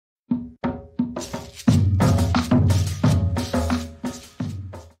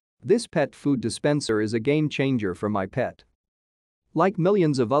This pet food dispenser is a game changer for my pet. Like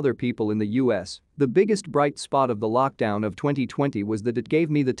millions of other people in the US, the biggest bright spot of the lockdown of 2020 was that it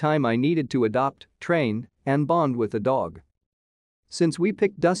gave me the time I needed to adopt, train, and bond with a dog. Since we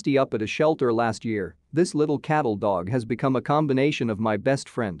picked Dusty up at a shelter last year, this little cattle dog has become a combination of my best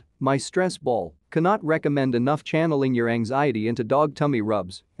friend, my stress ball, cannot recommend enough channeling your anxiety into dog tummy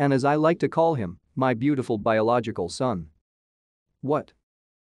rubs, and as I like to call him, my beautiful biological son. What?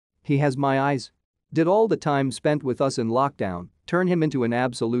 He has my eyes? Did all the time spent with us in lockdown turn him into an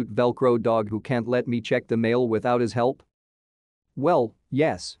absolute Velcro dog who can't let me check the mail without his help? Well,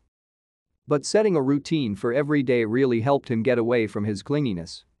 yes. But setting a routine for every day really helped him get away from his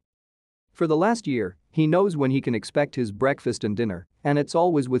clinginess. For the last year, he knows when he can expect his breakfast and dinner, and it's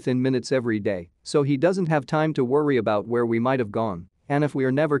always within minutes every day, so he doesn't have time to worry about where we might have gone and if we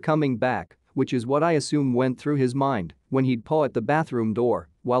are never coming back, which is what I assume went through his mind when he'd paw at the bathroom door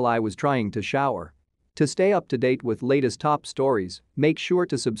while I was trying to shower. To stay up to date with latest top stories, make sure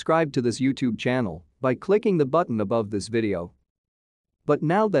to subscribe to this YouTube channel by clicking the button above this video. But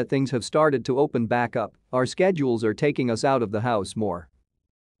now that things have started to open back up, our schedules are taking us out of the house more.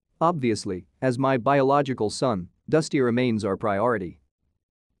 Obviously, as my biological son, Dusty remains our priority.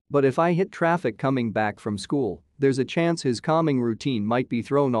 But if I hit traffic coming back from school, there's a chance his calming routine might be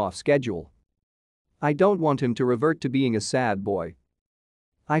thrown off schedule. I don't want him to revert to being a sad boy.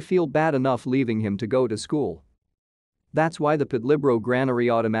 I feel bad enough leaving him to go to school. That's why the Pedlibro Granary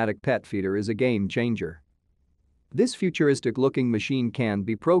automatic pet feeder is a game changer. This futuristic-looking machine can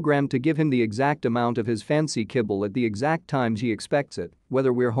be programmed to give him the exact amount of his fancy kibble at the exact times he expects it,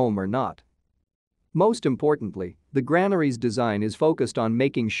 whether we're home or not. Most importantly, the granary's design is focused on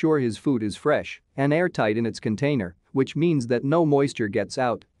making sure his food is fresh and airtight in its container, which means that no moisture gets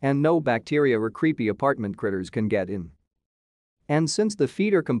out and no bacteria or creepy apartment critters can get in. And since the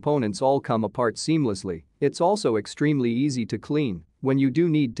feeder components all come apart seamlessly, it's also extremely easy to clean when you do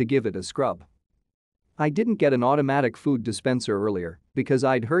need to give it a scrub. I didn't get an automatic food dispenser earlier because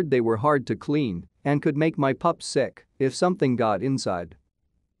I'd heard they were hard to clean and could make my pups sick if something got inside.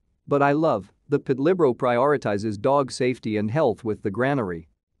 But I love that Pedlibro prioritizes dog safety and health with the granary.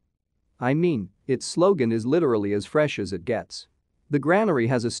 I mean, its slogan is literally as fresh as it gets. The granary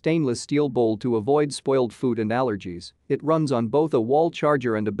has a stainless steel bowl to avoid spoiled food and allergies. It runs on both a wall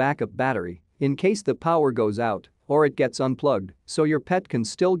charger and a backup battery in case the power goes out or it gets unplugged, so your pet can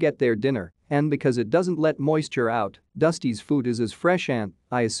still get their dinner. And because it doesn't let moisture out, Dusty's food is as fresh and,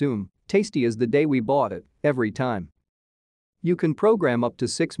 I assume, tasty as the day we bought it, every time. You can program up to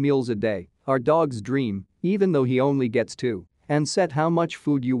 6 meals a day, our dog's dream, even though he only gets 2, and set how much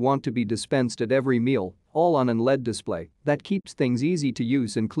food you want to be dispensed at every meal, all on an LED display that keeps things easy to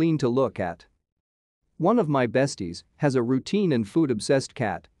use and clean to look at. One of my besties has a routine and food-obsessed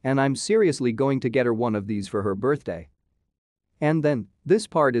cat, and I'm seriously going to get her one of these for her birthday. And then, this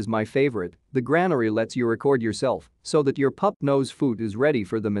part is my favorite, the granary lets you record yourself so that your pup knows food is ready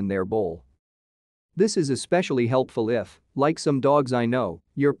for them in their bowl. This is especially helpful if, like some dogs I know,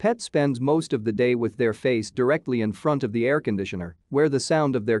 your pet spends most of the day with their face directly in front of the air conditioner, where the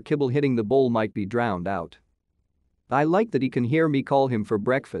sound of their kibble hitting the bowl might be drowned out. I like that he can hear me call him for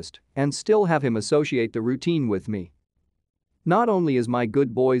breakfast and still have him associate the routine with me. Not only is my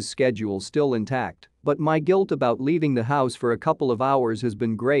good boy's schedule still intact, but my guilt about leaving the house for a couple of hours has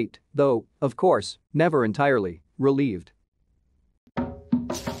been great, though, of course, never entirely relieved.